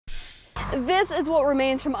This is what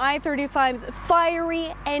remains from I-35's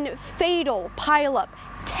fiery and fatal pileup.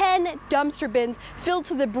 10 dumpster bins filled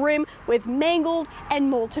to the brim with mangled and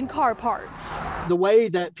molten car parts. The way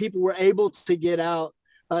that people were able to get out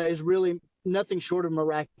is really nothing short of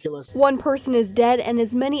miraculous. One person is dead and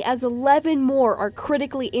as many as 11 more are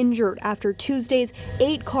critically injured after Tuesday's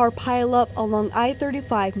 8-car pileup along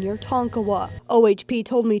I-35 near Tonkawa. OHP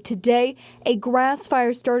told me today a grass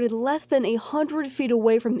fire started less than 100 feet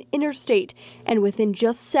away from the interstate, and within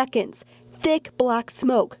just seconds, thick black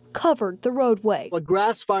smoke covered the roadway. A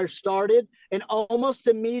grass fire started, and almost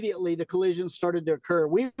immediately the collision started to occur.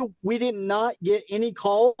 We did not get any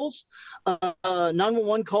calls,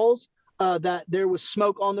 911 calls, that there was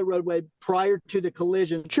smoke on the roadway prior to the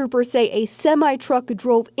collision. Troopers say a semi-truck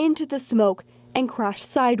drove into the smoke and crashed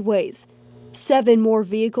sideways. 7 more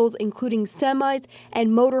vehicles, including semis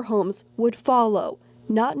and motorhomes, would follow,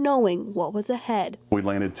 not knowing what was ahead. We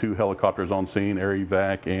landed 2 helicopters on scene, Air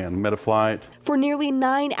Evac and Metaflight. For nearly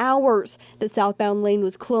 9 hours, the southbound lane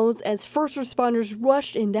was closed as first responders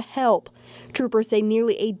rushed in to help. Troopers say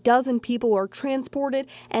nearly a dozen people were transported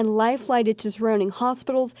and life-flighted to surrounding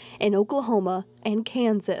hospitals in Oklahoma and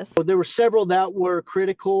Kansas. So there were several that were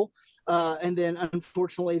critical, and then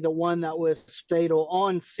unfortunately the one that was fatal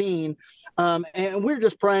on scene. And we're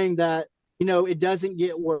just praying that it doesn't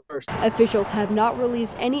get worse. Officials have not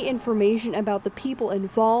released any information about the people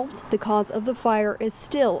involved. The cause of the fire is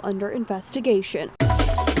still under investigation.